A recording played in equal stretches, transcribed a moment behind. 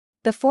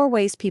The 4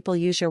 ways people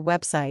use your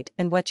website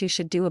and what you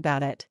should do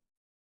about it.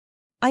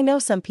 I know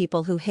some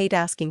people who hate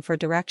asking for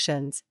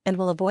directions and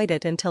will avoid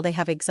it until they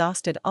have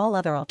exhausted all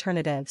other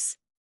alternatives.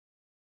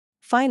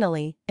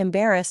 Finally,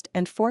 embarrassed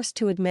and forced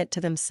to admit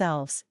to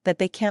themselves that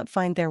they can't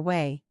find their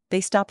way,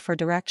 they stop for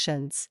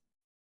directions.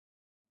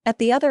 At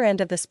the other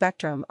end of the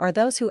spectrum are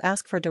those who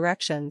ask for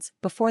directions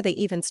before they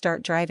even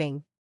start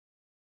driving.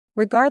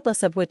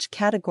 Regardless of which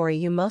category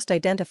you most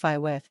identify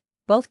with,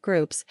 both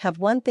groups have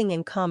one thing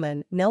in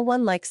common: no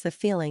one likes the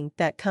feeling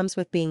that comes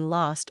with being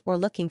lost or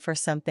looking for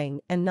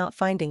something and not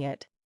finding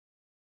it.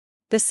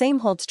 The same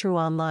holds true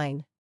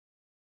online.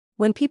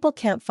 When people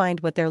can't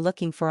find what they're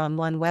looking for on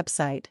one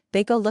website,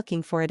 they go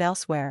looking for it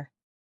elsewhere.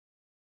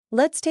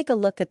 Let's take a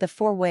look at the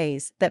 4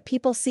 ways that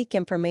people seek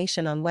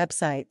information on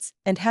websites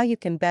and how you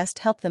can best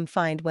help them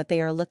find what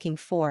they are looking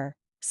for.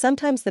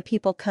 Sometimes the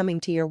people coming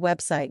to your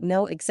website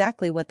know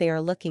exactly what they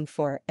are looking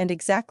for and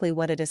exactly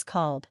what it is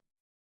called.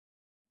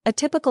 A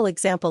typical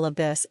example of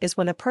this is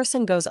when a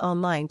person goes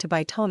online to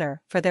buy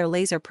toner for their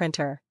laser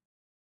printer.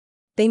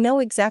 They know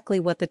exactly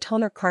what the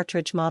toner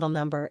cartridge model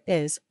number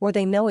is, or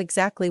they know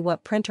exactly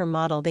what printer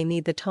model they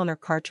need the toner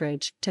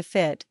cartridge to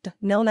fit.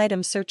 Known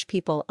item search.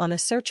 People on a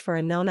search for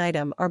a known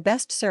item are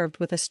best served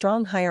with a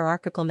strong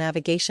hierarchical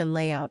navigation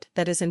layout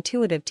that is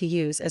intuitive to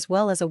use, as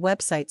well as a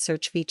website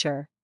search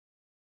feature.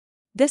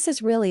 This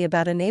is really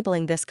about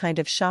enabling this kind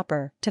of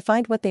shopper to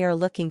find what they are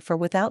looking for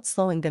without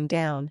slowing them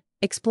down.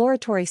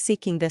 Exploratory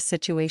seeking. This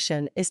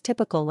situation is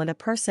typical when a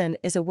person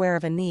is aware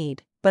of a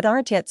need, but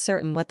aren't yet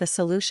certain what the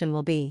solution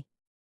will be.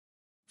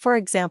 For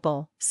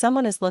example,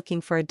 someone is looking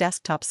for a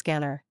desktop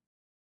scanner.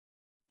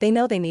 They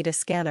know they need a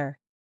scanner.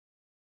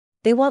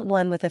 They want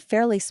one with a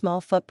fairly small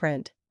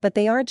footprint, but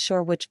they aren't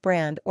sure which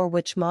brand or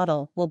which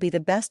model will be the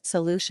best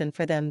solution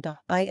for them.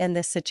 In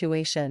this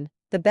situation,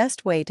 the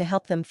best way to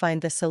help them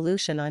find the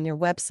solution on your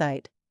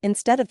website,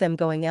 instead of them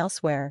going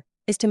elsewhere,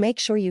 is to make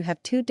sure you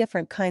have 2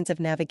 different kinds of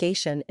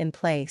navigation in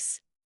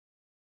place.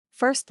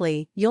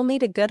 Firstly, you'll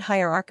need a good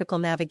hierarchical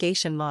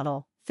navigation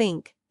model.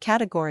 Think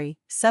category,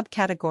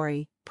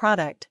 subcategory,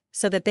 product,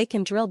 so that they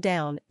can drill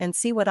down and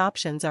see what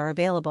options are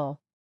available.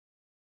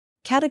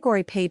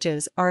 Category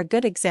pages are a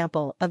good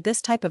example of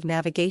this type of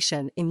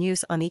navigation in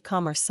use on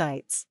e-commerce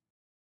sites.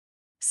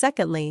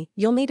 Secondly,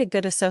 you'll need a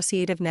good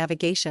associative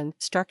navigation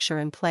structure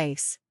in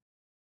place.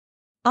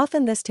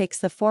 Often this takes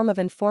the form of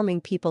informing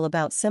people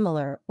about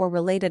similar or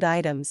related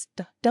items.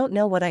 Don't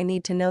know what I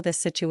need to know. This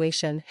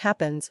situation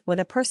happens when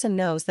a person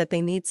knows that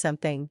they need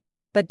something,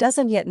 but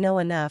doesn't yet know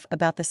enough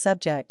about the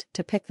subject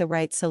to pick the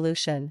right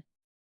solution.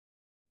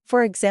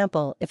 For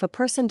example, if a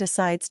person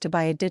decides to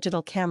buy a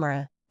digital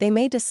camera, they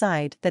may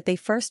decide that they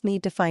first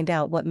need to find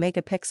out what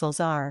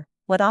megapixels are,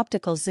 what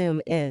optical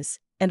zoom is,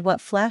 and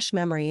what flash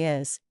memory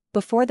is,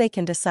 before they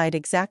can decide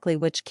exactly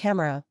which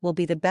camera will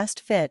be the best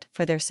fit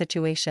for their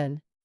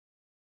situation.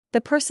 The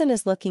person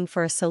is looking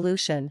for a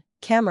solution,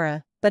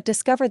 camera, but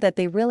discover that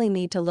they really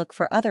need to look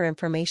for other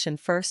information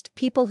first.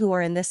 People who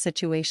are in this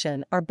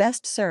situation are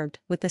best served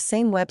with the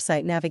same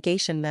website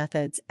navigation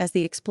methods as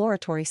the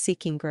exploratory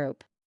seeking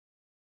group.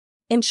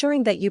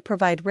 Ensuring that you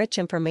provide rich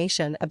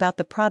information about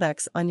the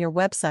products on your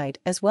website,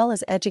 as well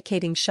as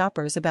educating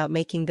shoppers about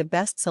making the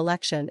best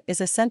selection, is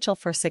essential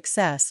for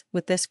success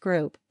with this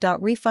group.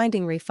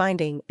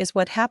 Refinding is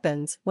what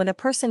happens when a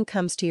person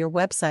comes to your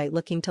website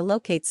looking to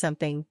locate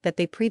something that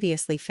they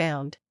previously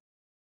found.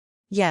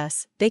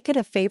 Yes, they could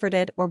have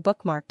favorited or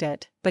bookmarked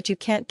it, but you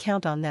can't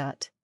count on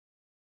that.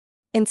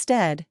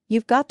 Instead,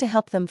 you've got to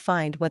help them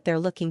find what they're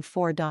looking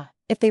for.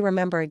 If they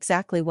remember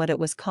exactly what it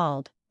was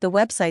called, the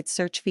website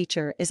search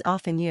feature is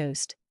often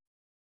used.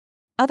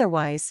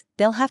 Otherwise,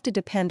 they'll have to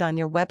depend on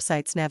your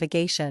website's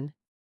navigation.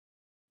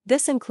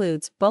 This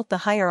includes both the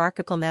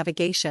hierarchical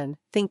navigation,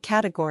 think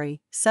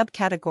category,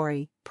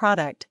 subcategory,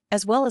 product,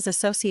 as well as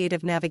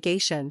associative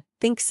navigation,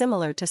 think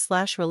similar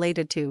to /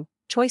 related to,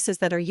 choices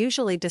that are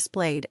usually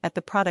displayed at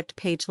the product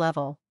page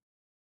level.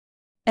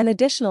 An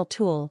additional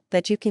tool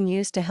that you can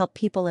use to help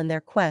people in their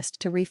quest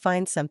to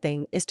refine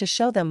something is to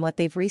show them what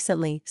they've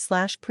recently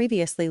 /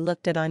 previously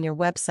looked at on your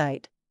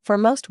website. For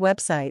most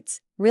websites,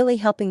 really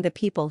helping the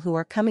people who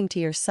are coming to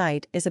your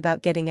site is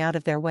about getting out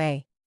of their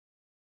way.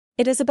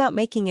 It is about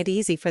making it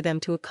easy for them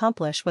to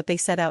accomplish what they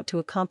set out to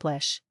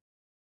accomplish.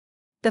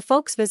 The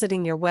folks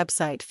visiting your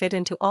website fit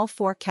into all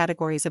 4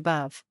 categories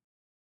above.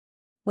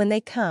 When they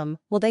come,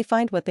 will they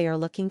find what they are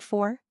looking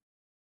for?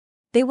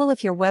 They will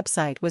if your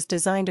website was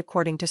designed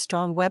according to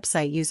strong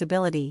website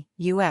usability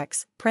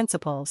 (UX)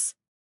 principles.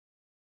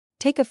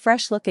 Take a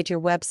fresh look at your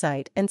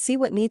website and see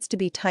what needs to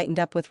be tightened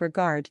up with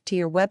regard to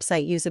your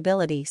website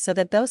usability so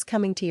that those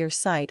coming to your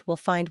site will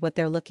find what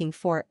they're looking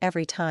for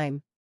every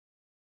time.